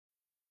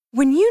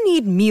When you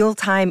need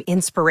mealtime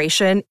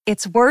inspiration,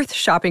 it's worth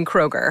shopping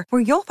Kroger,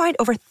 where you'll find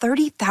over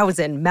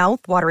 30,000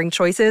 mouth-watering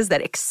choices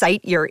that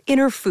excite your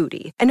inner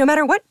foodie. And no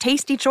matter what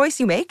tasty choice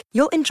you make,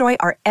 you'll enjoy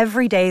our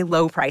everyday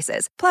low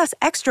prices, plus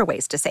extra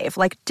ways to save,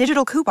 like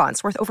digital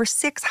coupons worth over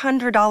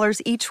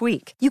 $600 each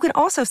week. You can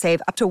also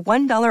save up to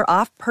 $1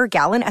 off per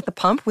gallon at the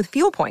pump with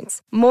fuel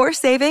points. More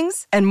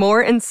savings and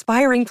more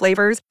inspiring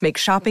flavors make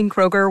shopping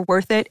Kroger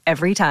worth it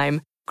every time.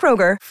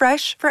 Kroger,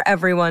 fresh for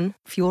everyone.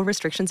 Fuel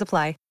restrictions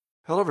apply.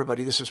 Hello,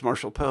 everybody. This is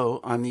Marshall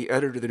Poe. I'm the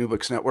editor of the New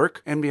Books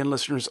Network. NBN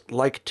listeners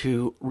like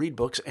to read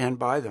books and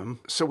buy them.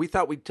 So we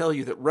thought we'd tell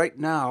you that right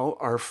now,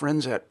 our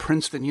friends at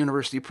Princeton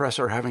University Press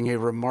are having a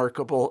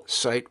remarkable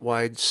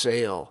site-wide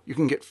sale. You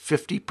can get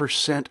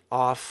 50%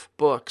 off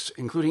books,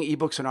 including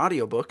ebooks and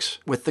audiobooks,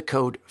 with the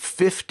code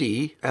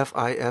 50,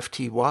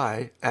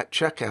 F-I-F-T-Y, at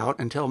checkout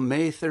until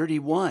May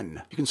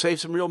 31. You can save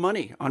some real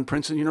money on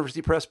Princeton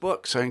University Press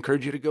books. I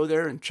encourage you to go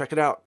there and check it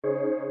out.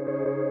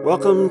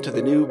 Welcome to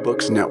the New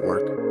Books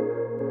Network.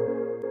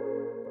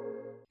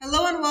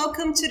 Hello and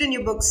welcome to the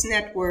New Books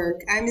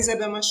Network. I'm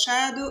Isabel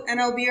Machado and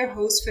I'll be your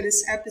host for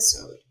this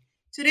episode.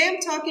 Today I'm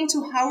talking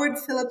to Howard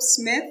Philip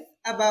Smith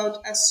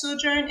about A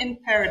Sojourn in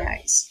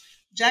Paradise,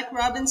 Jack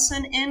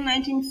Robinson in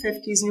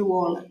 1950s New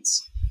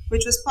Orleans,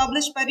 which was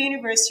published by the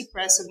University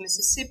Press of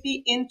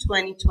Mississippi in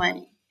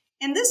 2020.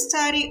 In this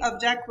study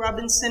of Jack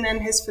Robinson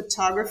and his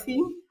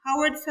photography,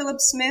 Howard Philip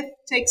Smith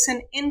takes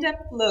an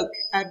in-depth look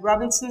at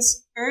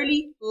Robinson's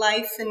early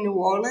life in New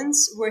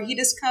Orleans, where he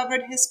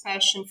discovered his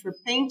passion for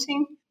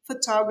painting,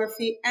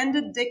 photography, and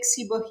the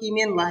Dixie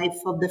bohemian life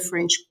of the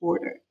French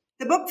Quarter.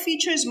 The book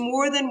features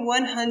more than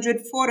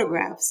 100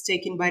 photographs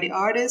taken by the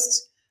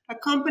artist,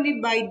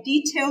 accompanied by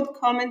detailed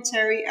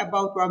commentary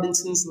about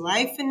Robinson's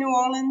life in New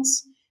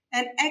Orleans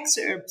and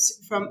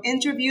excerpts from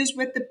interviews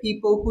with the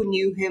people who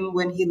knew him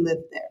when he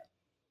lived there.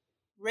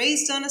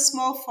 Raised on a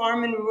small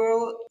farm in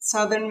rural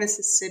southern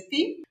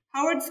Mississippi,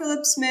 Howard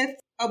Philip Smith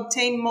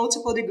obtained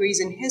multiple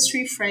degrees in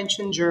history, French,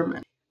 and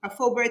German. A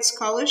Fulbright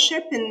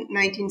scholarship in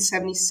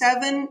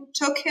 1977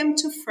 took him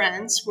to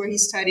France, where he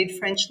studied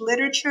French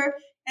literature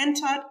and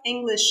taught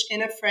English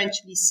in a French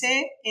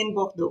lycée in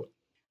Bordeaux.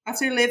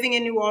 After living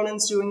in New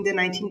Orleans during the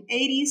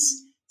 1980s,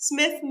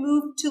 Smith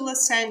moved to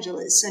Los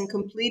Angeles and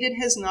completed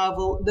his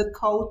novel The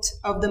Cult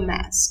of the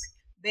Mask,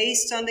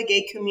 based on the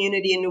gay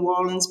community in New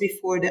Orleans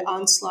before the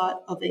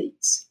onslaught of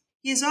AIDS.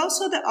 He is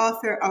also the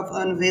author of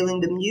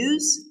Unveiling the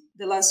Muse,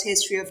 The Lost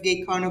History of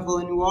Gay Carnival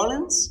in New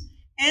Orleans,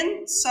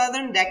 and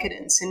Southern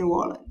Decadence in New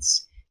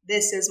Orleans.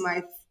 This is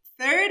my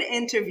third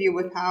interview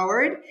with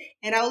Howard,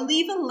 and I'll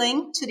leave a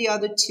link to the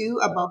other two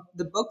about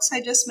the books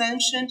I just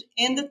mentioned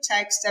in the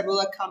text that will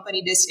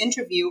accompany this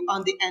interview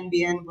on the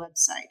NBN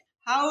website.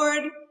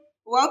 Howard,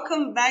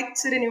 welcome back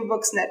to the New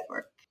Books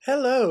Network.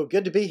 Hello,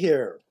 good to be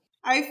here.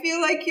 I feel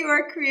like you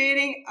are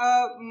creating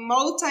a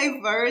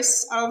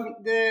multiverse of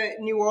the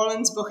New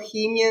Orleans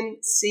bohemian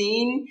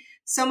scene.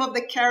 Some of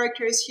the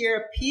characters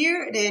here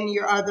appear in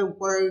your other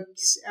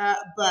works,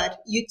 but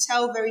you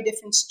tell very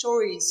different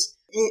stories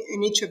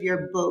in each of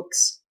your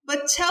books.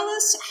 But tell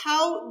us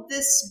how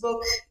this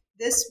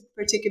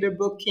particular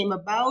book came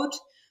about,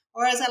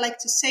 or as I like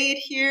to say it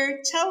here,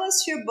 tell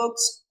us your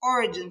book's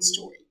origin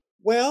story.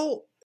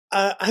 Well,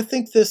 I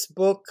think this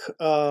book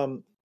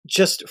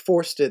just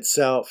forced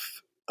itself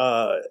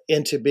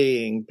into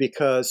being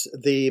because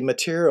the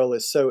material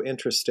is so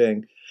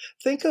interesting.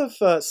 Think of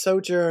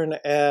Sojourn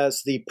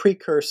as the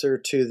precursor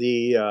to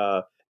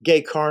the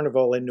Gay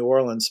Carnival in New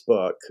Orleans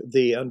book,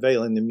 The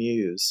Unveiling the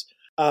Muse.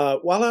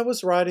 While I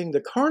was writing the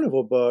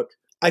Carnival book,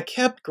 I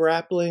kept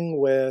grappling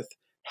with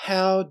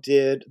how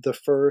did the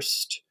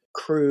first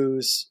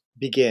crews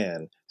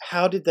begin?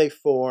 How did they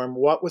form?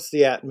 What was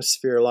the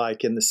atmosphere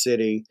like in the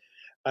city?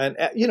 And,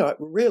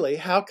 really,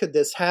 how could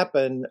this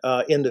happen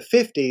in the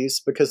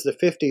 50s? Because the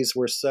 50s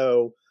were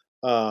so,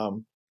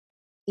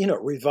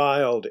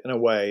 reviled in a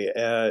way,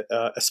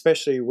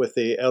 especially with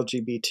the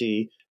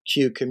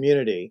LGBTQ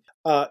community.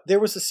 There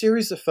was a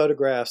series of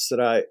photographs that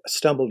I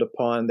stumbled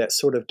upon that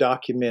sort of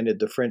documented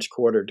the French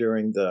Quarter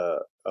during the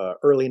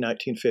early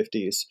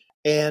 1950s.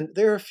 And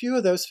there are a few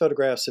of those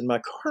photographs in my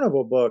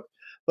Carnival book.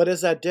 But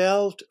as I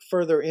delved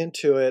further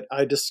into it,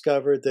 I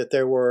discovered that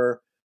there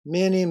were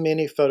many,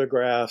 many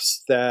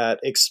photographs that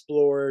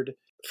explored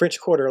French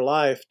Quarter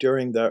life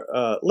during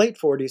the late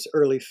 40s,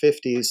 early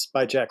 50s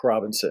by Jack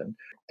Robinson.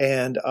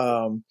 And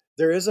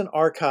there is an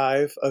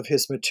archive of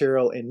his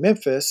material in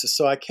Memphis,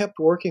 so I kept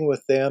working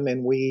with them,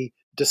 and we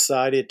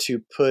decided to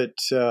put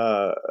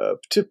a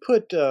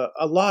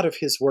lot of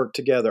his work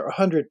together.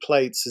 100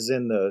 plates is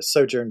in the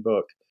Sojourn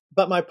book.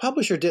 But my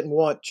publisher didn't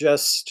want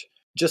just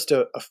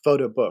a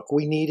photo book.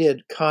 We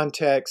needed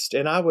context,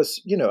 and I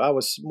was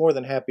more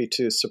than happy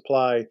to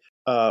supply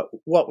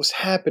what was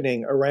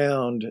happening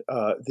around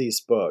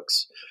these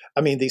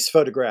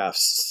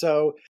photographs.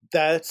 So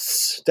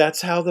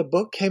that's how the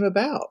book came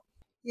about.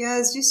 Yeah,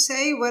 as you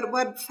say,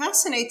 what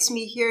fascinates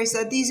me here is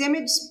that these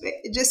images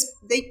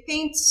they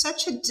paint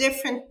such a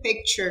different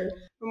picture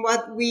from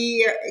what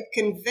we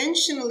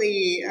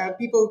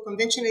people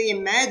conventionally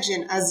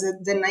imagine as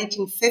the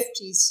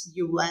 1950s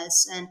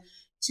US. And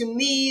to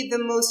me,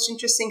 the most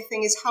interesting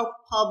thing is how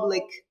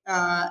public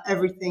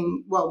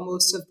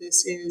most of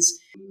this is.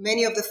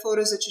 Many of the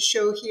photos that you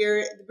show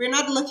here, we're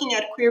not looking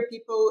at queer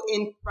people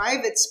in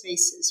private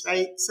spaces,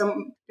 right?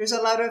 There's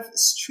a lot of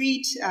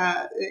street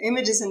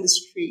images in the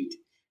street.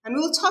 And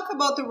we'll talk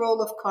about the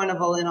role of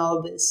Carnival in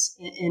all this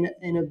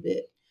in a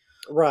bit.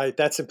 Right,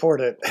 that's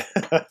important.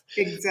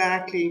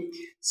 Exactly.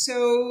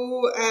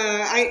 So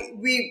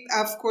we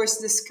of course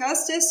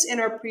discussed this in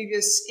our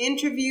previous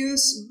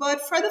interviews,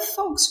 but for the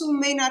folks who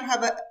may not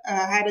have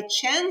had a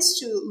chance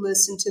to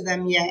listen to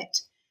them yet,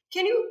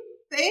 can you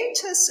paint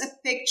us a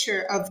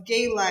picture of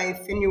gay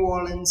life in New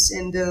Orleans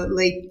in the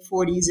late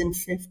 40s and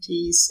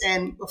 50s,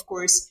 and of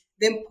course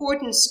the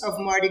importance of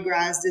Mardi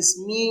Gras this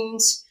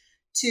means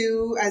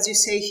to, as you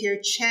say here,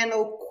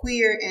 channel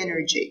queer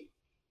energy?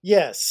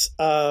 Yes.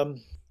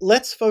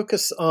 Let's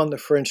focus on the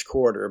French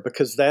Quarter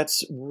because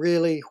that's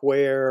really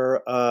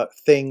where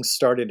things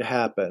started to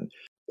happen.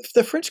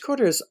 The French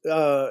Quarter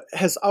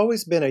has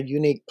always been a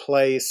unique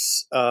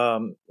place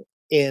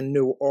in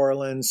New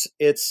Orleans.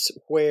 It's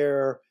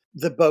where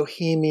the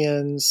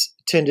Bohemians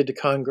tended to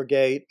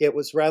congregate. It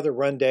was rather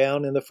run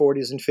down in the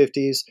 40s and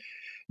 50s.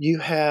 You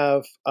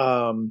have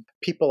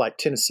people like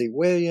Tennessee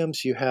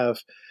Williams. You have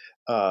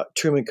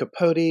Truman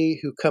Capote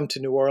who come to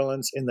New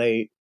Orleans and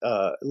they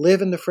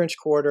live in the French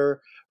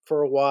Quarter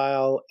for a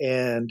while,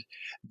 and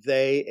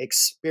they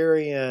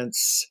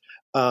experience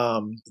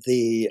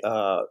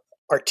the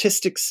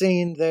artistic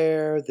scene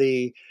there,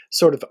 the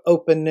sort of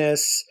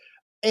openness,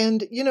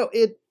 and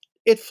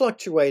it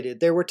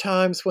fluctuated. There were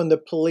times when the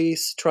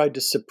police tried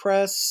to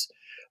suppress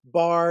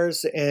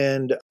bars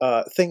and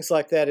things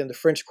like that in the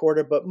French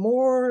Quarter, but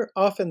more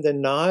often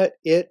than not,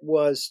 it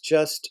was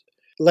just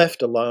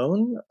left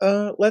alone,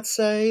 let's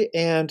say.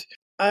 And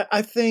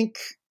I think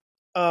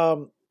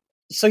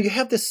so you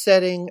have this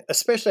setting,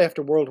 especially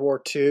after World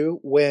War II,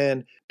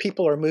 when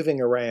people are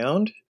moving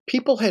around.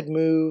 People had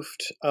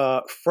moved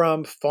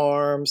from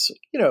farms.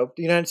 The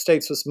United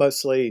States was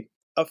mostly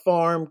a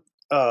farm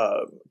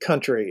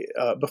country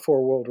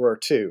before World War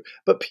II.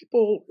 But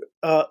people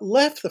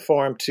left the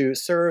farm to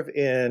serve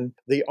in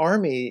the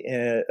army,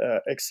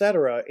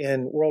 etc.,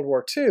 in World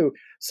War II.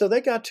 So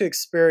they got to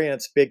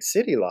experience big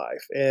city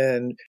life.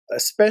 And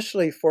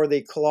especially for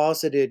the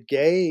closeted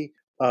gay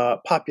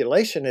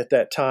population at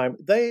that time,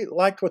 they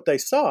liked what they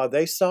saw.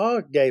 They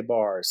saw gay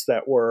bars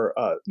that were,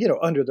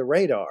 under the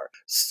radar.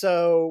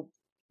 So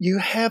you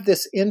have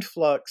this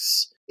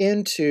influx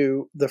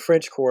into the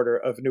French Quarter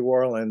of New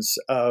Orleans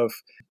of,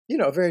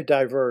 a very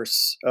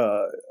diverse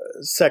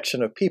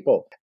section of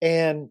people.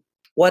 And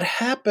what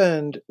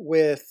happened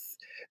with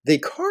the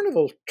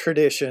carnival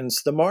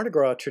traditions, the Mardi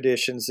Gras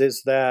traditions,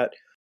 is that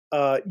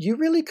you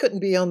really couldn't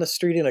be on the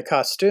street in a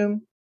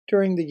costume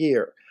during the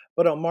year.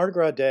 But on Mardi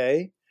Gras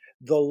Day,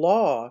 the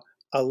law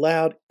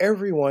allowed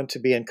everyone to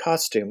be in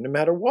costume no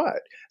matter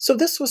what. So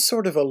this was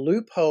sort of a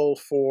loophole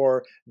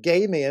for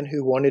gay men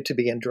who wanted to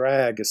be in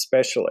drag,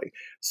 especially.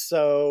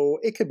 So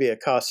it could be a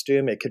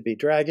costume, it could be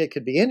drag, it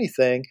could be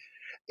anything.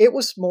 It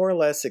was more or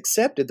less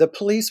accepted. The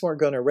police weren't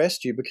going to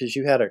arrest you because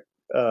you had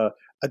a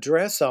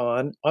dress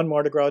on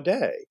Mardi Gras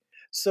Day.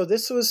 So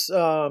this was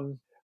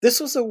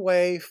a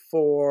way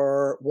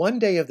for one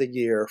day of the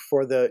year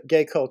for the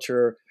gay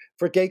culture.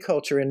 For gay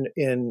culture in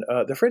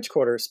the French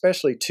Quarter,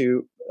 especially,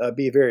 to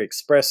be very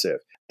expressive.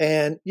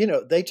 And,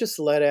 they just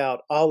let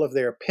out all of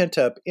their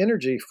pent-up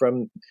energy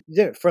from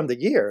the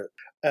year.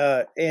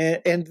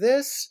 And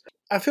this,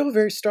 I feel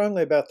very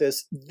strongly about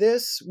this.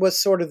 This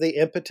was sort of the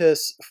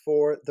impetus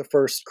for the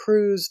first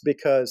cruise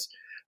because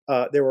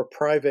there were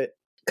private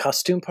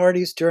costume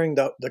parties during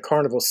the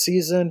carnival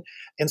season.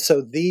 And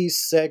so these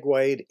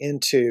segued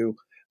into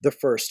the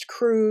first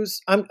cruise.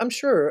 I'm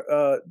sure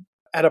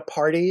at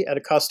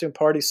a costume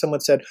party,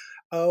 someone said,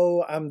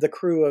 "Oh, I'm the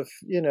crew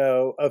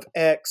of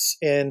X,"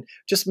 and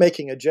just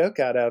making a joke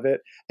out of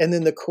it. And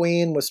then the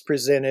queen was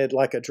presented,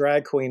 like a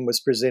drag queen was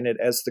presented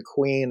as the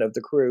queen of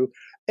the crew.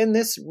 And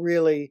this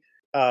really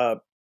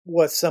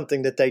was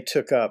something that they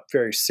took up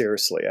very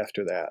seriously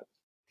after that.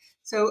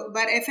 So,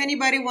 but if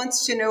anybody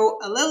wants to know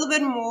a little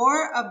bit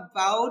more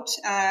about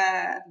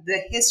the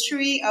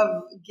history of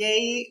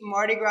gay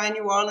Mardi Gras in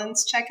New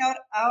Orleans, check out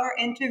our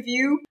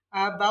interview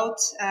about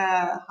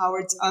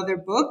Howard's other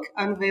book,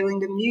 Unveiling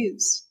the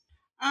Muse.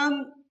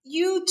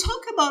 You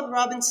talk about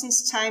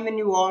Robinson's time in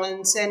New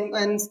Orleans, and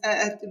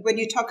when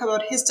you talk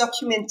about his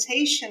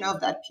documentation of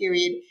that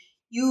period,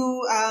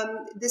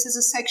 this is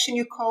a section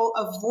you call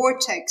a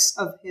vortex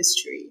of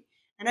history.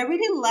 And I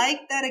really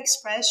like that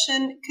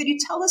expression. Could you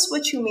tell us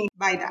what you mean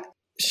by that?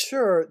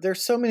 Sure.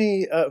 There's so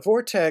many,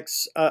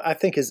 vortex, I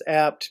think, is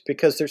apt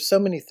because there's so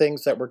many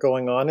things that were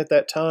going on at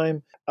that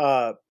time.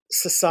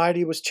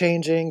 Society was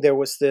changing. There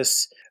was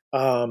this,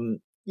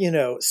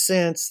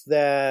 sense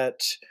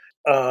that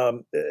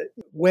um, uh,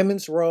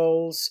 women's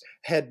roles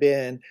had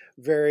been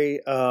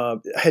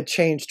had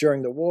changed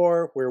during the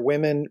war, where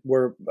women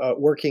were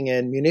working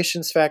in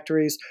munitions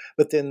factories,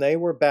 but then they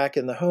were back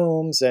in the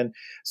homes, and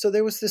so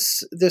there was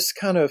this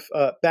kind of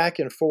back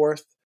and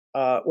forth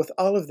with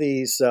all of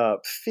these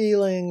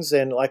feelings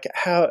and like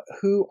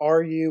who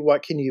are you,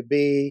 what can you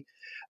be,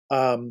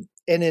 and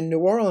in New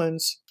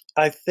Orleans,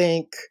 I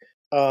think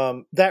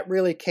that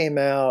really came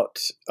out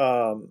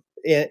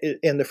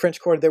in the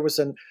French Quarter. There was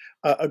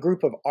a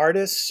group of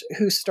artists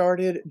who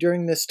started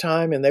during this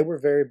time, and they were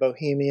very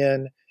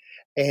bohemian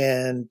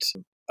and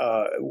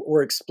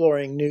were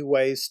exploring new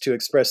ways to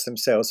express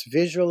themselves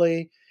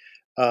visually.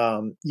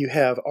 You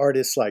have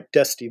artists like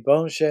Dusty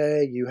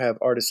Bonget, you have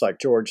artists like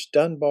George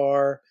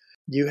Dunbar,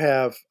 you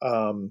have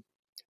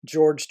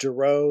George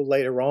Deroe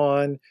later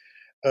on,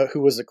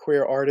 who was a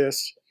queer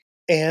artist.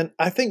 And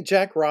I think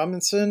Jack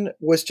Robinson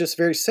was just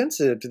very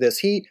sensitive to this.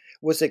 He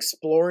was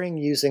exploring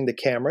using the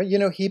camera. You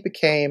know, he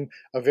became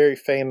a very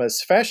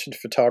famous fashion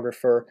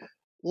photographer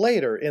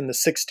later in the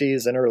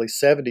 60s and early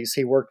 70s.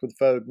 He worked with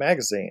Vogue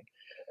magazine.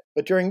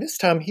 But during this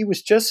time, he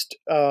was just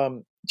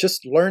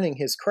learning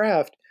his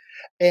craft.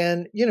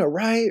 And, you know,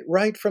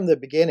 right from the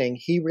beginning,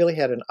 he really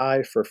had an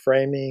eye for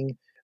framing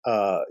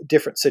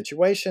different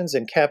situations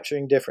and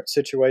capturing different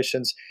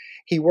situations.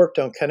 He worked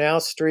on Canal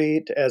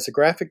Street as a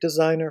graphic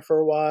designer for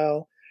a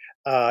while,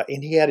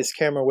 and he had his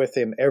camera with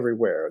him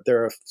everywhere.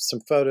 There are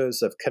some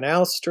photos of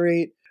Canal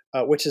Street,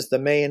 which is the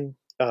main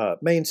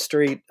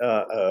street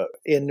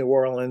in New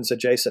Orleans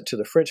adjacent to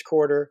the French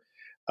Quarter.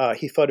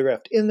 He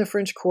photographed in the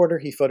French Quarter.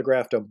 He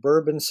photographed on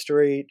Bourbon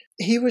Street.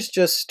 He was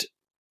just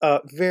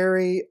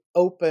very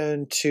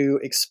open to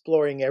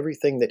exploring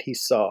everything that he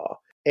saw.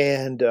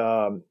 And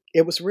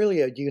it was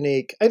really a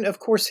unique, and of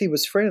course he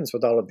was friends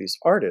with all of these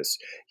artists.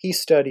 He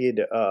studied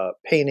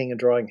painting and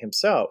drawing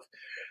himself.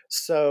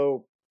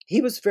 So he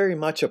was very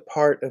much a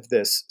part of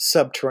this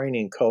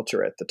subterranean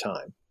culture at the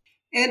time.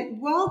 And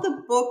while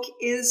the book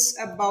is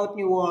about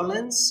New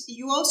Orleans,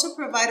 you also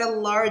provide a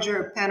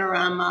larger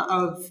panorama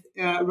of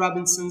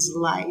Robinson's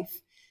life.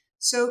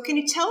 So can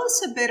you tell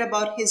us a bit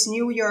about his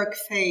New York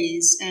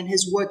phase and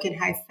his work in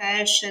high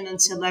fashion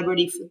and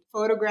celebrity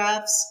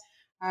photographs?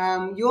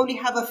 You only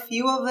have a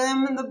few of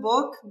them in the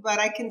book, but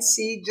I can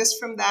see just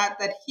from that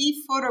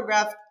he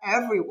photographed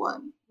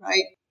everyone,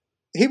 right?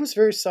 He was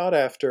very sought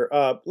after.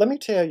 Let me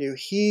tell you,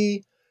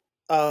 he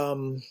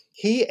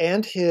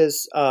and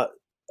his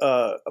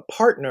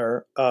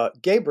partner,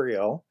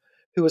 Gabriel,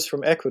 who was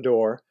from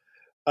Ecuador,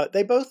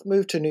 they both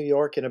moved to New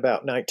York in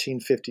about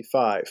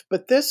 1955.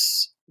 But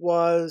this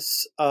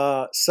was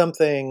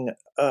something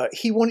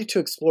he wanted to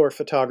explore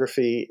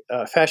photography,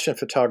 fashion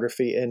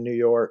photography in New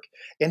York,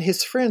 and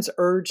his friends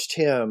urged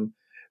him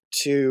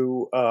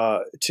to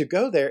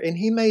go there, and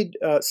he made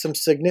some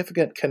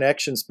significant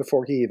connections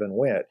before he even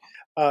went.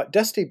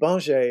 Dusty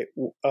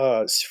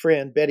Bonget's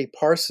friend Betty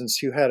Parsons,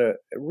 who had a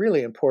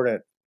really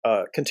important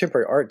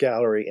contemporary art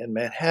gallery in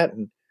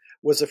Manhattan,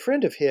 was a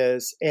friend of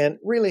his and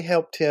really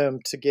helped him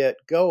to get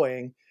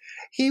going.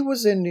 He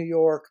was in New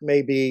York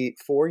maybe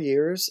 4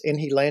 years, and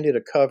he landed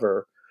a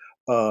cover,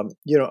 on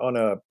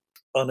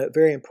a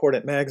very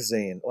important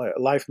magazine,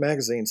 Life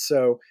magazine.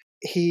 So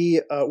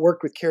he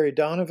worked with Carrie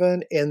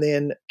Donovan, and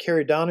then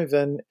Carrie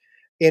Donovan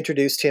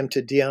introduced him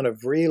to Diana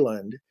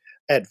Vreeland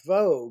at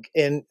Vogue,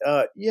 and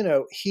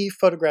he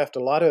photographed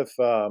a lot of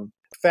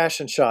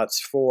fashion shots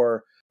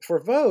for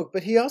Vogue,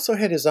 but he also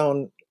had his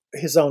own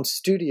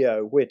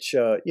studio, which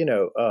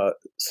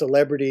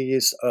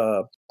celebrities,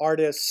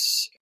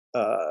 artists,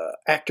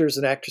 actors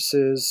and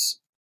actresses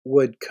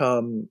would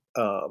come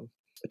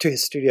to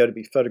his studio to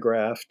be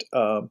photographed.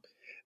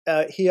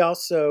 He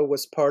also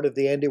was part of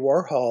the Andy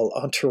Warhol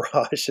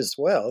entourage as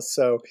well.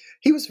 So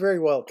he was very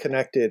well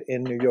connected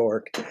in New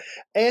York.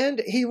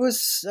 And he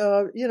was,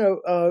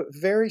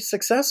 very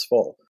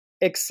successful,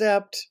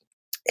 except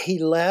he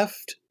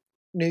left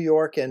New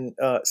York in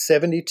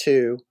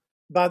 1972.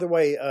 By the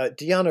way,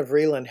 Diana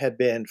Vreeland had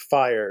been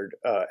fired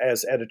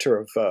as editor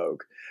of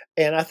Vogue.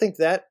 And I think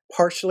that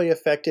partially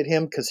affected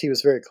him because he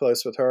was very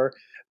close with her.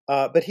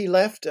 But he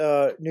left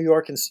New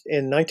York in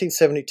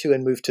 1972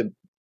 and moved to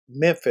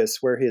Memphis,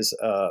 where his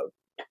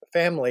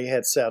family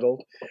had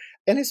settled.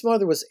 And his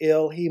mother was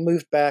ill. He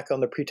moved back on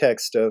the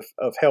pretext of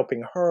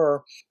helping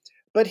her.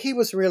 But he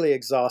was really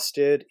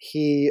exhausted.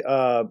 He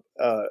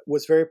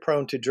was very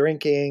prone to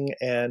drinking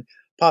and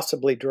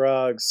possibly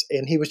drugs,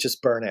 and he was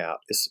just burnt out,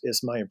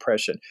 is my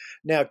impression.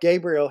 Now,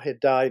 Gabriel had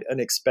died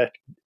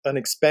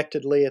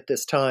unexpectedly at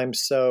this time,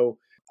 so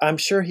I'm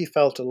sure he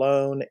felt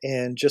alone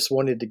and just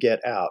wanted to get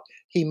out.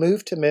 He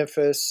moved to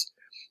Memphis.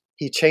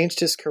 He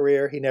changed his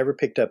career. He never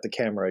picked up the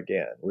camera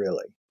again,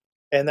 really.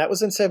 And that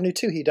was in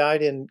 1972. He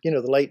died in,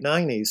 the late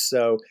 90s,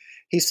 so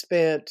he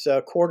spent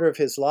a quarter of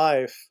his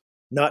life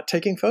not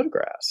taking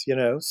photographs,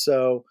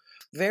 So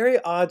very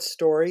odd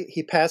story.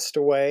 He passed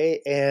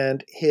away,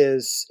 and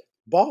his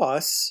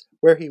boss,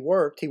 where he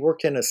worked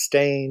in a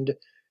stained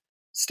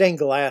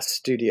glass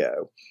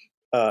studio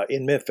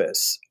in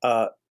Memphis,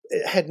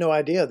 had no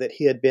idea that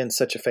he had been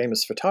such a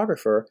famous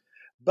photographer,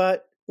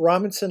 but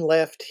Robinson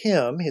left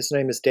him, his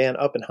name is Dan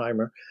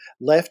Oppenheimer,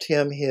 left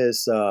him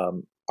his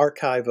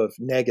archive of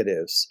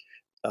negatives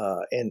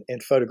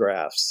and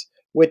photographs,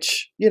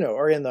 which,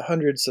 are in the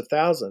hundreds of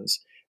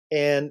thousands.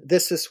 And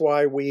this is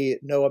why we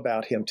know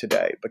about him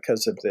today,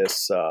 because of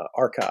this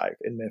archive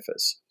in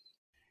Memphis.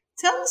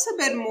 Tell us a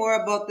bit more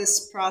about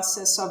this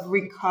process of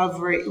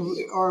recovery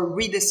or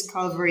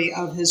rediscovery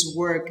of his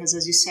work, because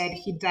as you said,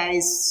 he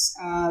dies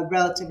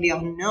relatively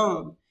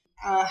unknown.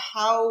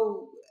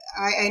 How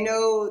I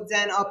know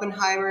Dan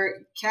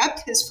Oppenheimer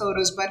kept his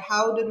photos, but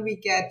how did we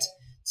get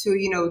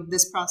to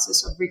this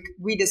process of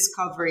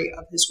rediscovery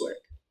of his work?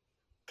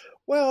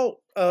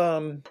 Well,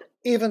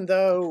 even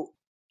though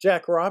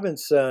Jack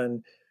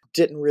Robinson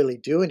didn't really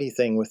do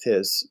anything with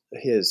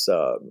his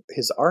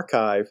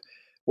archive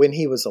when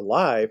he was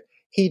alive,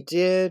 he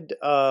did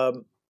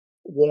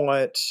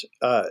want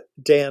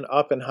Dan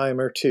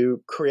Oppenheimer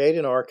to create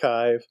an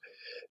archive,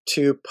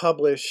 to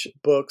publish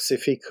books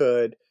if he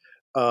could.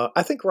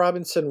 I think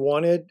Robinson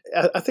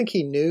I think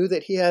he knew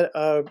that he had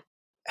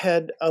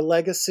a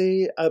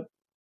legacy.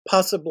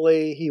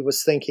 Possibly he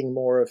was thinking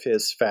more of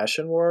his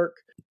fashion work.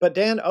 But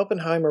Dan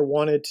Oppenheimer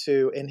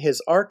in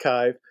his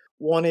archive,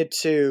 wanted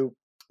to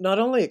not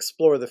only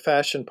explore the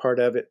fashion part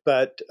of it,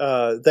 but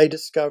they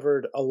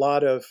discovered a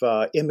lot of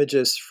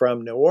images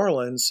from New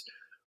Orleans,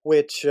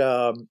 which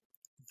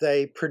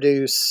they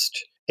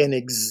produced an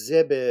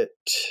exhibit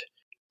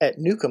at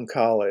Newcomb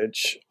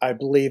College, I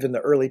believe in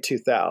the early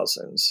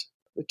 2000s,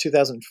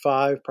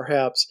 2005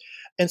 perhaps.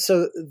 And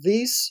so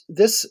this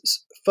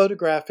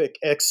photographic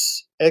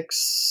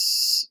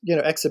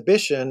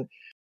exhibition,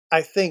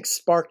 I think,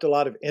 sparked a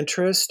lot of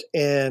interest.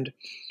 And,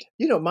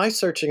 my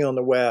searching on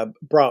the web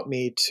brought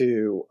me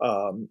to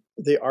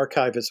the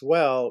archive as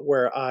well,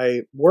 where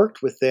I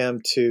worked with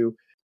them to,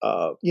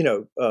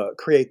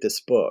 create this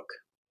book.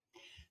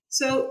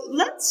 So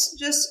let's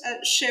just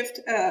shift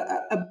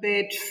a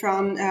bit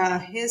from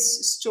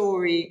his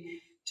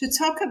story to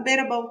talk a bit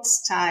about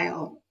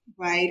style,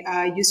 right?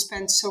 You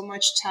spent so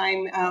much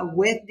time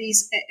with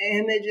these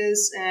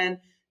images, and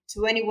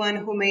to anyone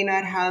who may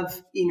not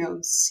have,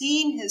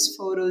 seen his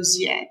photos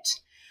yet,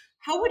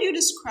 how would you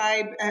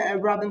describe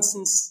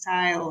Robinson's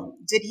style?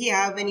 Did he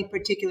have any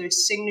particular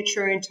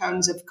signature in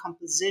terms of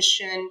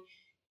composition,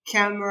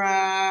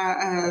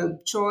 camera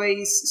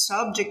choice,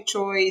 subject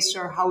choice,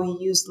 or how he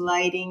used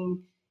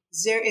lighting?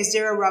 Is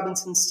there a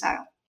Robinson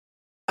style?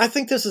 I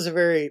think this is a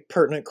very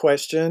pertinent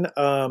question.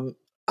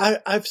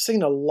 I've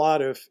seen a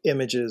lot of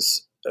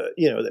images,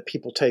 that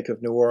people take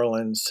of New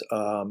Orleans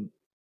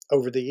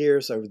over the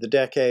years, over the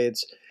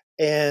decades,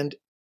 and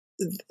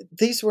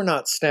these were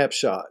not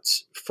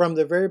snapshots. From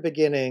the very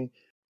beginning,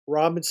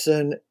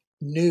 Robinson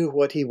knew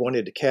what he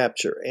wanted to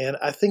capture, and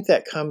I think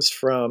that comes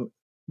from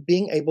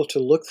being able to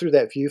look through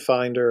that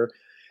viewfinder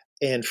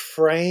and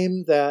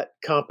frame that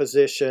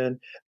composition,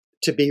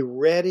 to be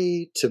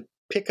ready to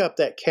pick up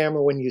that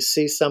camera when you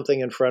see something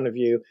in front of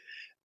you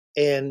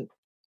and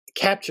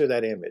capture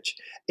that image.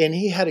 And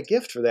he had a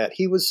gift for that.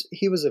 He was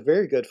a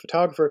very good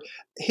photographer.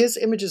 His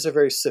images are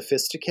very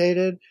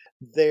sophisticated.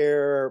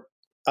 They're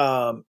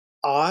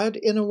odd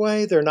in a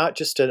way. They're not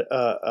just a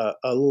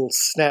little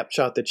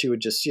snapshot that you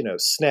would just,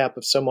 snap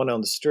of someone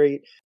on the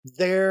street.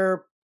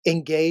 They're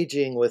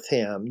engaging with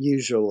him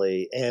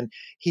usually, and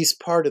he's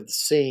part of the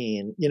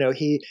scene.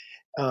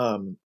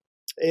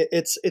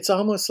 It's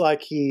almost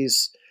like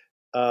he's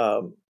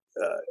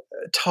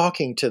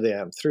talking to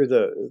them through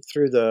the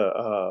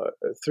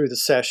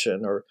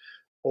session,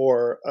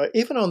 or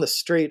even on the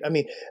street. I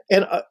mean,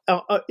 and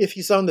if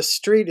he's on the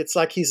street, it's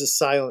like he's a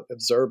silent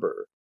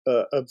observer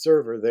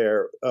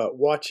there,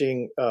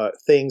 watching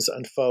things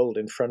unfold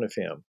in front of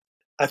him.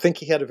 I think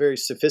he had a very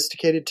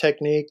sophisticated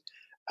technique.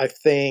 I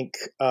think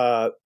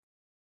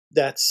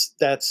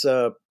that's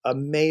a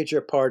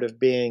major part of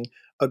being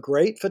a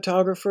great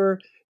photographer,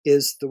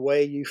 is the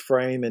way you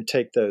frame and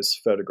take those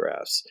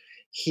photographs.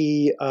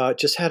 He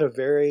just had a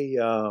very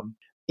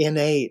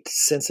innate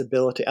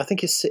sensibility. I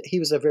think he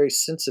was a very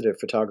sensitive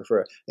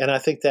photographer, and I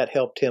think that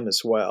helped him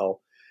as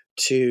well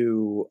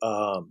to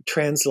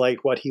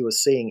translate what he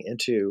was seeing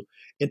into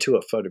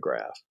a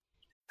photograph.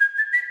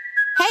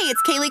 Hey,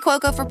 it's Kaylee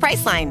Cuoco for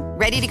Priceline.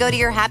 Ready to go to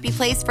your happy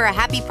place for a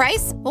happy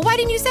price? Well, why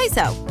didn't you say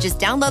so? Just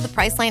download the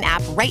Priceline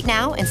app right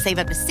now and save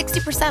up to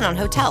 60% on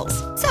hotels.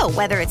 So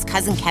whether it's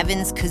Cousin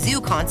Kevin's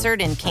Kazoo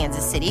Concert in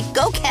Kansas City,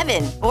 go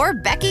Kevin, or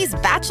Becky's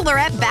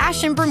Bachelorette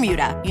Bash in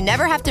Bermuda, you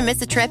never have to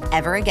miss a trip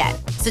ever again.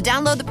 So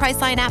download the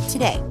Priceline app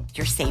today.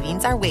 Your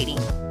savings are waiting.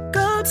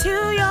 Go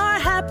to your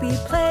happy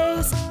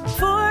place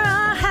for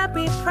a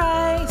happy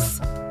price.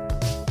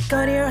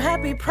 Go to your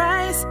happy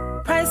price,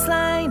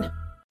 Priceline.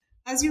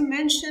 As you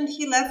mentioned,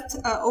 he left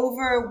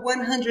over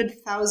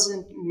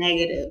 100,000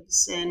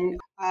 negatives, and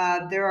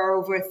there are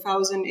over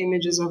 1,000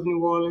 images of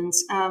New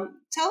Orleans.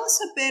 Tell us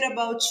a bit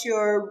about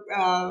your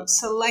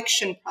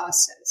selection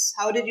process.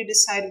 How did you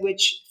decide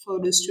which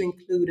photos to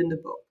include in the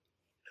book?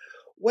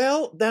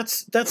 Well,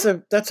 that's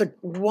a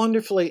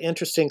wonderfully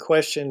interesting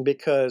question,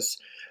 because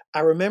I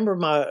remember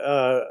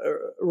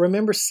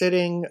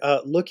sitting,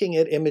 looking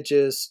at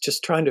images,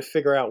 just trying to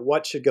figure out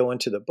what should go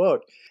into the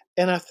book.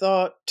 And I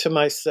thought to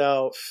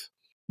myself,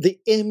 the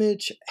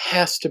image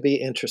has to be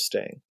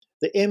interesting.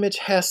 The image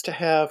has to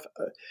have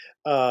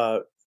a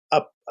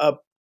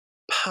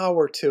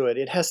power to it.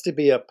 It has to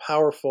be a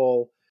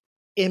powerful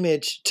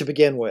image to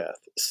begin with.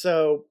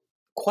 So,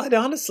 quite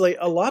honestly,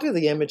 a lot of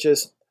the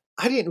images,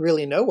 I didn't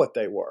really know what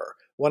they were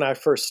when I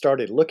first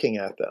started looking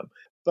at them.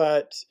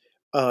 But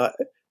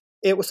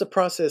it was a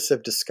process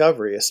of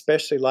discovery,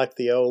 especially like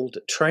the old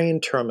train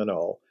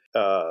terminal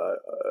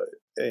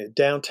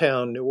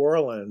downtown New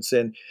Orleans,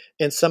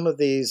 and some of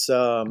these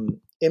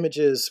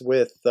images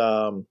with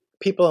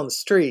people on the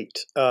street,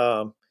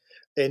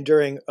 and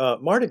during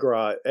Mardi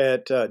Gras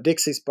at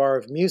Dixie's Bar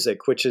of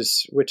Music, which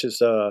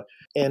is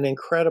an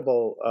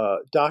incredible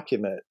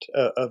document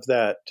of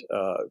that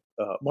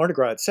Mardi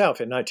Gras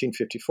itself in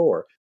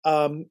 1954.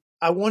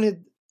 I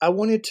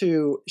wanted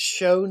to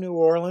show New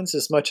Orleans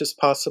as much as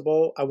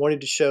possible. I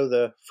wanted to show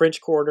the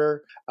French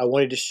Quarter. I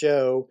wanted to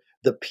show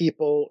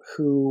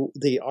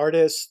the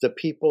artists, the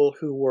people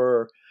who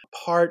were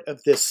part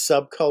of this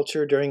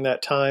subculture during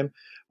that time,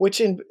 which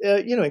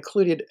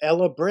included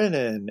Ella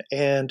Brennan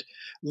and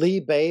Lee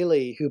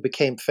Bailey, who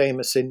became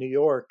famous in New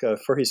York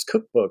for his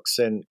cookbooks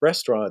and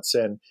restaurants,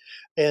 and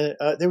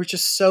there were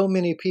just so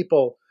many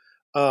people.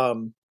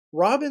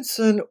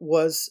 Robinson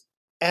was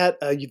at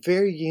a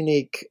very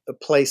unique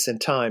place and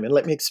time, and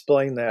let me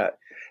explain that.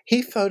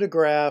 He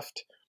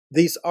photographed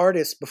these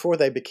artists before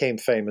they became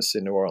famous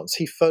in New Orleans.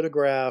 He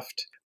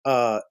photographed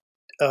the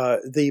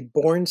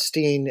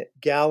Bornstein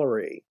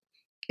Gallery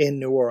in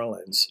New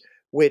Orleans,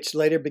 which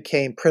later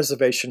became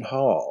Preservation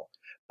Hall.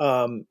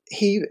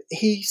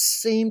 He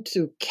seemed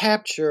to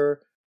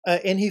capture,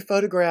 and he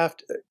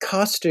photographed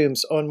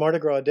costumes on Mardi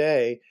Gras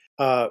Day.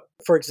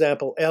 For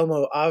example,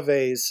 Elmo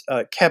Ave's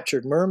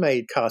captured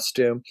mermaid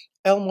costume.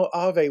 Elmo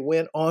Ave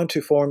went on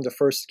to form the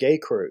first gay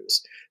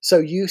cruise. So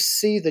you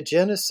see the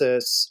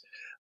genesis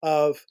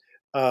of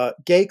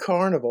gay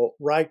carnival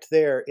right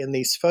there in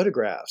these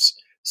photographs.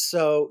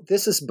 So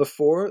this is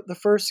before the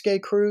first gay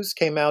cruise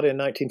came out in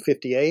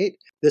 1958.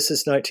 This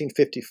is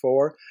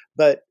 1954.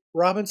 But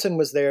Robinson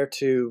was there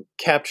to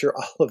capture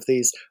all of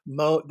these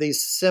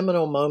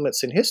seminal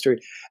moments in history.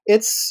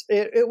 It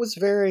was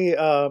very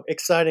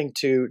exciting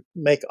to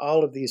make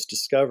all of these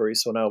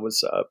discoveries when I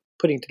was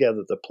putting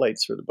together the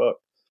plates for the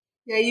book.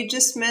 Yeah, you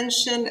just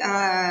mentioned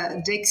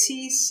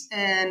Dixie's,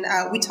 and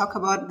we talk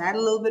about that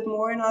a little bit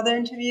more in other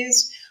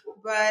interviews.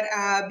 But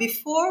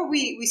before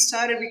we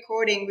started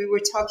recording, we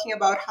were talking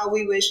about how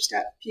we wished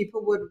that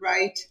people would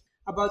write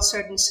about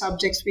certain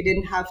subjects we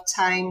didn't have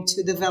time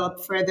to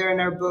develop further in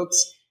our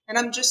books. And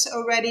I'm just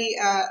already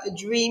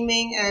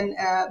dreaming and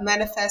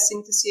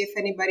manifesting to see if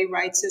anybody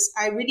writes this.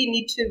 I really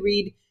need to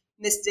read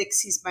Miss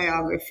Dixie's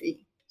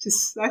biography.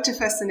 Just such a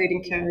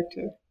fascinating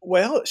character.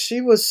 Well,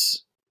 she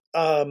was...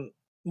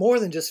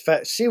 more than just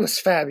she was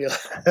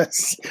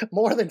fabulous,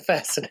 more than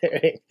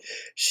fascinating.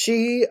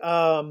 She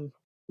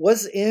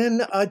was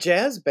in a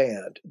jazz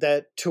band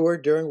that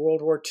toured during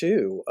World War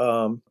II,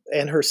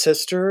 and her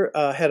sister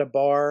had a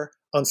bar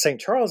on St.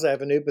 Charles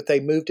Avenue, but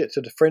they moved it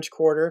to the French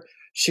Quarter.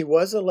 She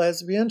was a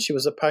lesbian. She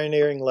was a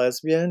pioneering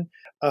lesbian,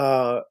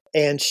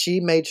 and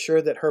she made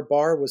sure that her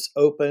bar was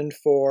open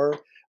for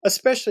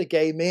especially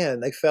gay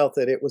men. They felt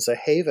that it was a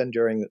haven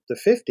during the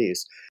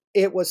 50s.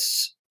 It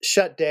was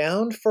shut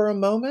down for a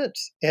moment,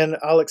 and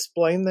I'll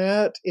explain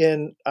that.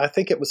 I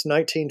think it was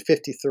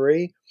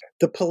 1953,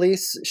 the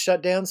police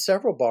shut down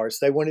several bars.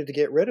 They wanted to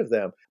get rid of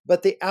them,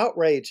 but the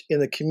outrage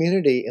in the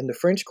community in the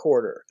French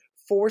Quarter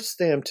forced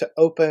them to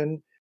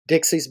open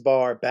Dixie's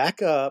Bar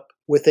back up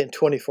within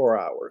 24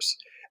 hours.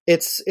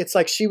 It's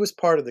like she was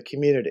part of the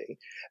community,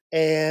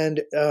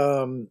 and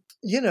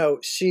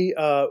she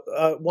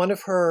one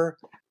of her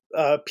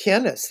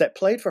pianists that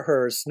played for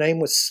her, his name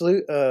was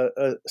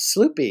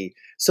Sloopy.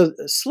 So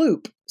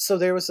Sloop. So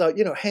there was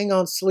Hang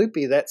On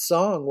Sloopy. That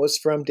song was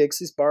from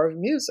Dixie's Bar of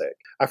Music.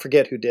 I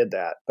forget who did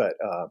that, but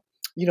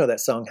that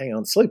song, Hang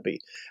On Sloopy.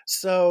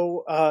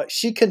 So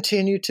she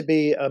continued to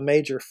be a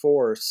major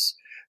force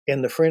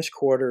in the French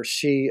Quarter.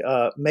 She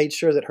made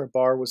sure that her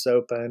bar was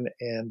open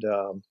and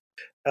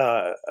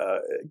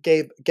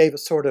gave a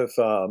sort of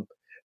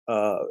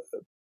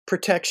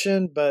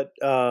protection, but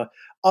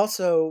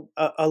also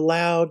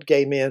allowed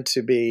gay men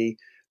to be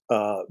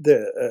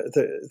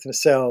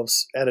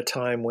themselves at a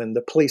time when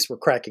the police were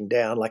cracking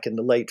down, like in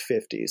the late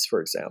 50s,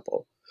 for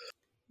example.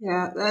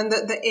 Yeah, and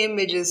the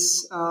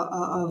images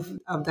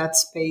of that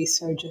space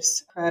are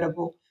just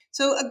incredible.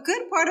 So a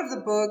good part of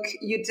the book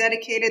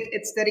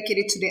it's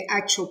dedicated to the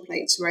actual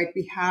plates, right?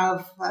 We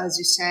have, as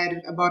you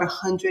said, about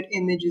 100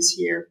 images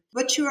here.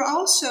 But you're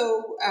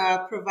also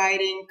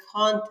providing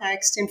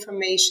context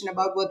information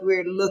about what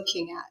we're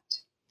looking at.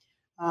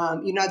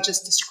 You're not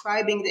just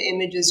describing the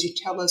images, you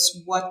tell us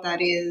what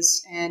that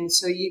is. And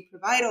so you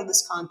provide all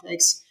this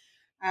context.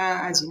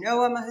 As you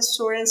know, I'm a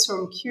historian, so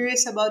I'm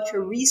curious about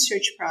your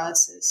research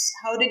process.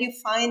 How did you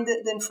find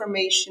the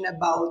information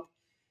about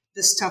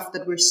the stuff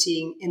that we're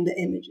seeing in the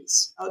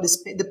images, or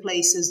the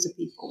places, the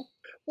people?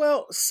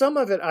 Well, some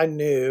of it I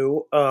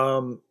knew.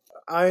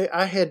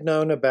 I had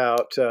known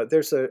about.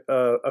 There's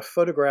a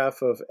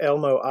photograph of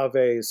Elmo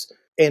Ave's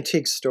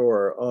antique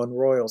store on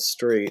Royal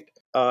Street.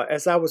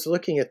 As I was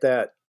looking at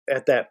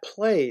that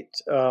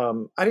plate,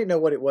 I didn't know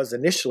what it was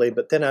initially,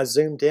 but then I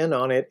zoomed in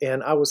on it,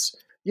 and I was,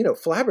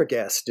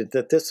 flabbergasted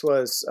that this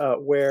was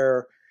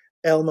where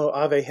Elmo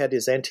Ave had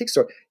his antique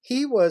store.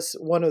 He was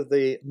one of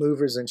the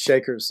movers and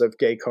shakers of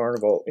Gay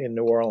Carnival in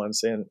New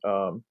Orleans, and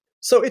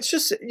so it's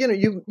just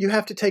you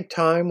have to take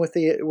time with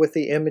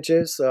the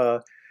images.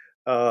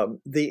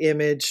 The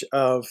image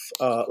of,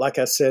 like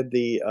I said,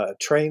 the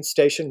train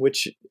station,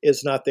 which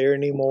is not there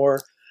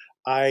anymore.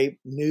 I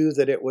knew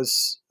that it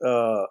was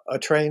a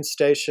train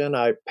station.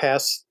 I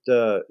passed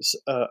a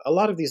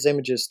lot of these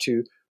images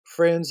to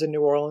friends in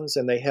New Orleans,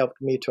 and they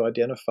helped me to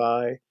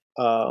identify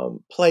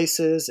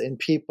places and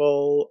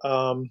people.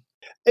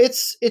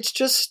 It's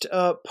just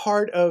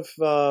part of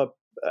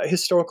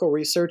historical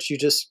research.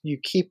 You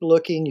keep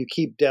looking, you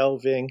keep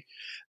delving.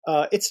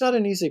 It's not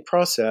an easy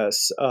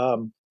process.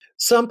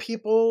 Some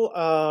people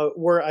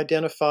were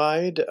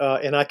identified,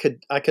 and I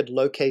could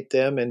locate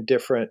them in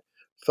different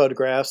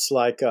photographs,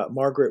 like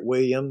Margaret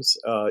Williams.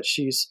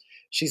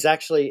 She's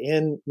actually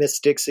in Miss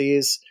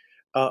Dixie's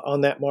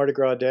on that Mardi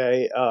Gras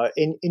day,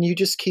 and you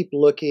just keep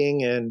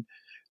looking and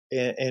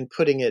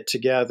putting it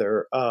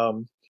together. I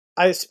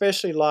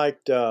especially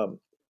liked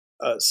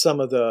some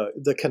of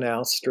the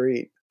Canal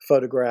Street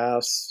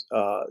photographs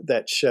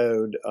that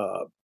showed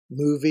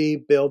movie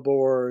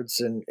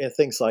billboards and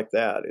things like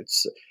that.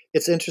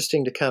 It's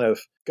interesting to kind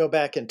of go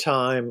back in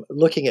time,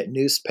 looking at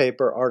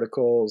newspaper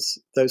articles,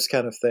 those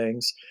kind of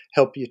things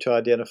help you to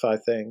identify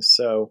things.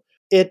 So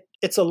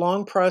it's a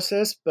long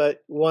process, but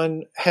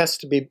you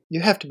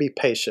have to be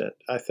patient,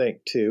 I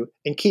think, too,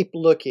 and keep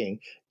looking,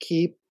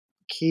 keep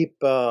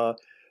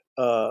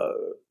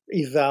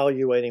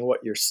evaluating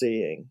what you're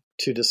seeing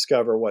to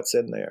discover what's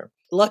in there.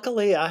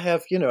 Luckily, I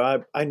have,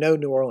 I know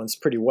New Orleans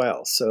pretty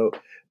well, so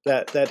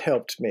that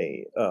helped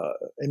me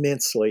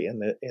immensely in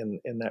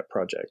that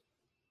project.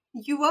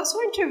 You also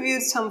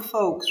interviewed some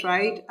folks,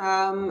 right?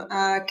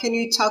 Can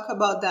you talk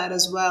about that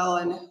as well?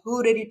 And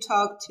who did you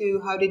talk to?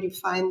 How did you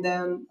find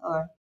them?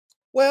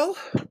 Well,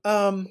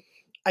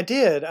 I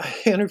did. I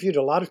interviewed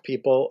a lot of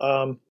people.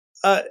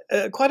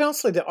 Quite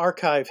honestly, the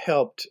archive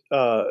helped.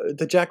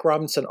 The Jack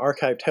Robinson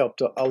archive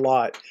helped a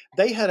lot.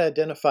 They had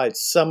identified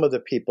some of the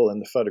people in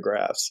the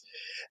photographs.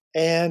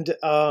 And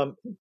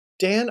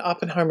Dan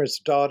Oppenheimer's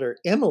daughter,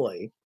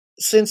 Emily,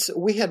 since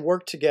we had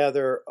worked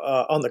together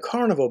on the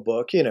Carnival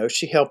book,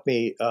 she helped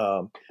me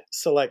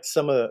select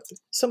some of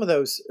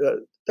those.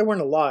 There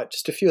weren't a lot,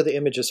 just a few of the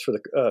images for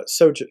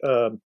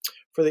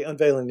the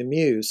Unveiling the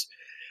Muse.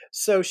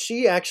 So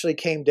she actually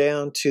came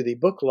down to the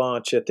book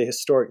launch at the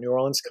Historic New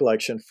Orleans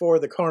Collection for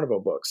the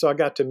Carnival book. So I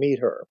got to meet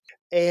her.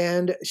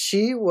 And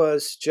she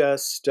was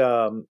just,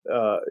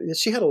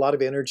 she had a lot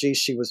of energy.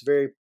 She was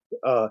very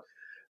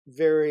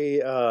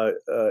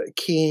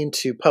keen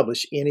to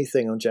publish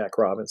anything on Jack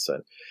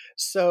Robinson.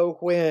 So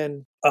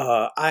when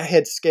I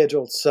had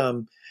scheduled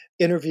some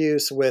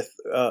interviews with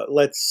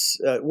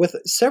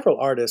several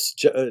artists,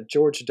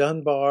 George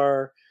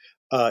Dunbar,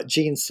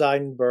 Gene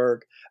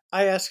Seidenberg,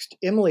 I asked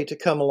Emily to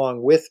come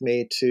along with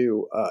me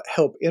to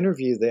help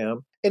interview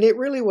them. And it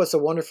really was a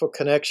wonderful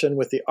connection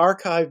with the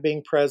archive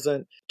being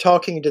present,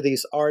 talking to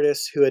these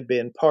artists who had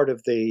been part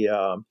of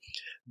the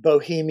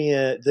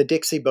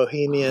Dixie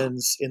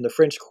Bohemians in the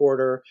French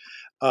Quarter.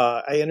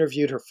 I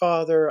interviewed her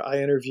father.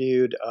 I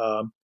interviewed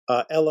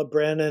Ella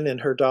Brennan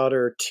and her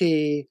daughter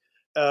T.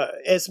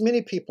 As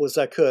many people as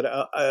I could,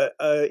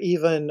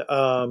 even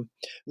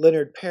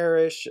Leonard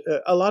Parrish,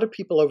 a lot of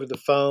people over the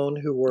phone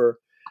who were,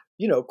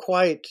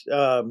 quite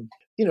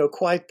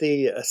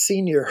the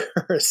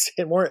seniors.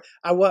 And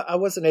I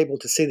wasn't able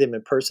to see them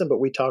in person, but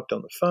we talked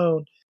on the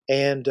phone.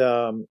 And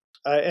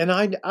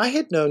I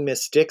had known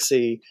Miss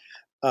Dixie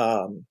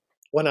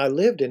when I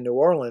lived in New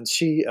Orleans.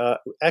 She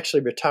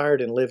actually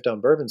retired and lived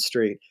on Bourbon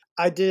Street.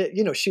 I did,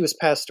 she had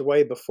passed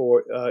away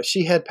before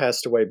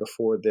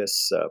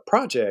this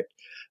project,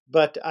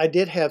 but I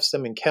did have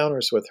some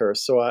encounters with her,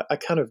 so I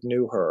kind of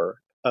knew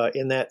her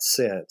in that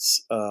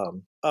sense.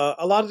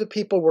 A lot of the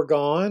people were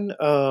gone,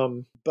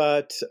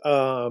 but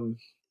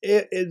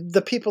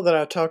the people that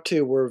I talked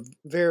to were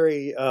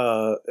very,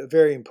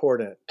 very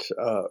important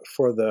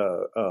for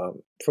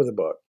the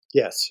book.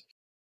 Yes.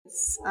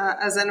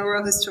 As an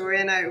oral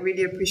historian, I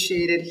really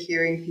appreciated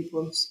hearing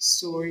people's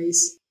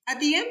stories. At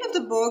the end of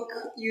the book,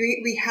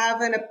 we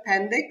have an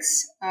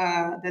appendix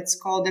that's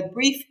called A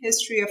Brief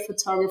History of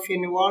Photography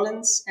in New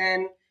Orleans.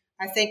 And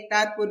I think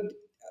that would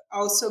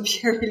also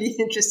be a really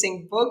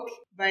interesting book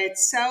by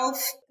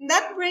itself. And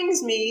that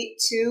brings me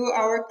to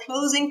our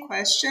closing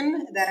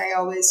question that I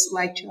always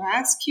like to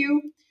ask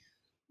you.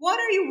 What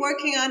are you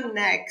working on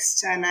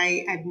next? And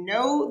I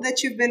know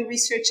that you've been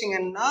researching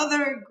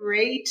another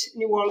great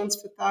New Orleans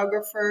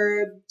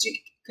photographer.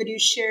 Could you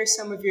share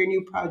some of your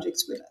new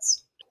projects with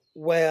us?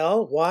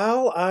 Well,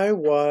 while I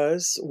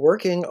was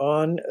working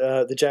on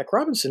the Jack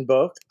Robinson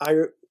book, I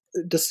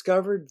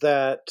discovered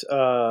that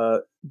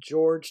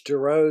George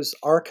Deroe's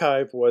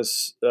archive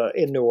was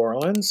in New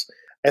Orleans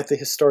at the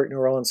Historic New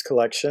Orleans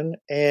Collection.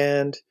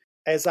 And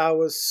as I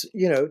was,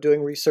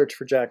 doing research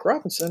for Jack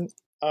Robinson,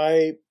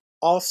 I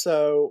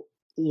also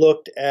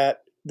looked at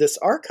this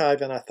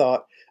archive and I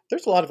thought,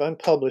 there's a lot of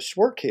unpublished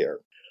work here.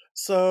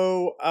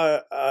 So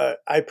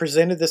I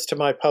presented this to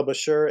my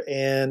publisher,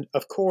 and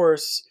of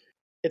course,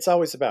 it's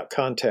always about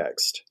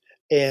context.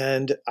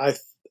 And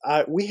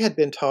we had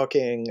been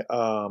talking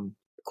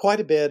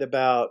quite a bit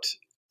about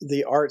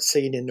the art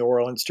scene in New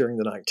Orleans during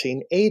the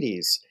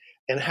 1980s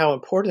and how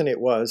important it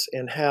was,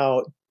 and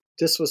how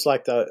this was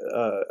like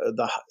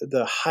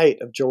the height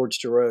of George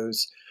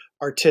Deroe's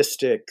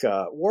artistic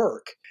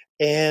work.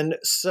 And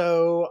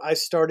so I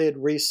started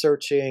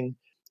researching.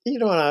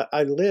 And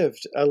I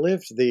lived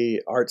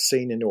the art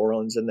scene in New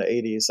Orleans in the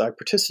 80s. I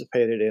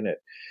participated in it.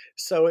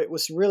 So it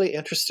was really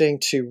interesting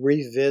to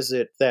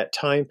revisit that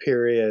time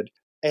period.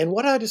 And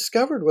what I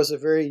discovered was a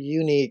very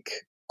unique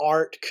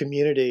art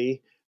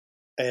community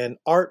and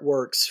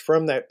artworks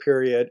from that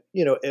period.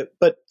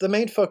 But the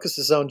main focus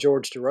is on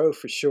George Deroe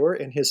for sure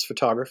in his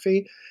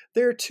photography.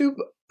 There are two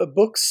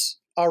books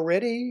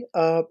already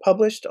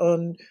published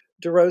on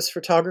Deroe's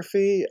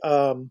photography.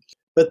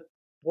 But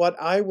what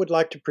I would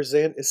like to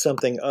present is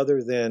something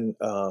other than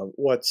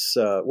what's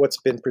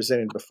been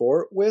presented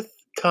before, with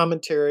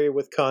commentary,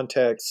 with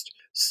context.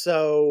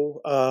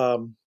 So,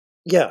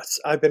 yes,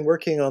 I've been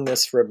working on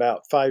this for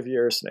about 5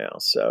 years now.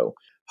 So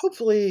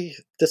hopefully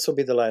this will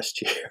be the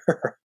last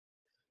year.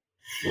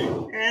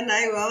 And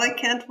I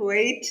can't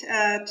wait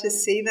to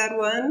see that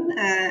one.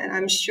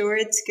 I'm sure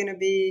it's going to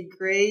be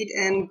great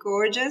and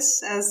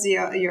gorgeous as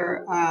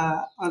your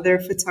other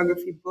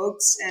photography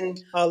books, and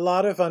a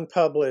lot of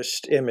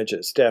unpublished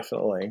images,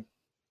 definitely.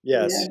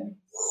 Yes. Yeah.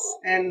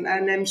 And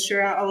I'm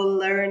sure I will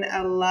learn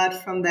a lot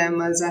from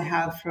them as I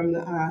have from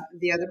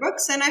the other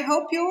books. And I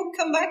hope you'll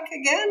come back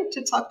again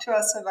to talk to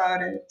us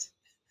about it.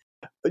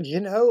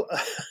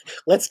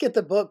 Let's get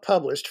the book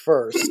published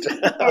first.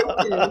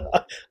 Okay.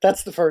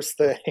 That's the first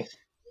thing.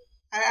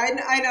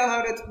 I know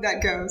how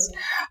that goes.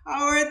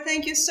 Howard,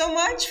 thank you so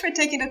much for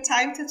taking the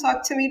time to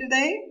talk to me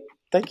today.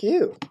 Thank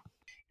you.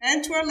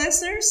 And to our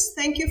listeners,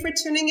 thank you for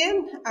tuning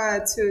in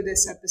to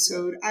this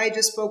episode. I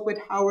just spoke with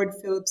Howard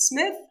Philip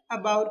Smith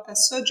about A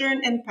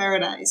Sojourn in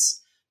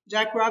Paradise,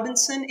 Jack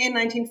Robinson in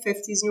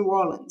 1950s New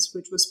Orleans,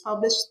 which was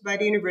published by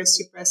the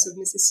University Press of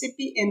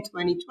Mississippi in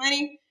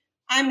 2020.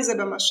 I'm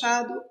Isabel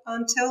Machado.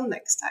 Until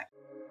next time.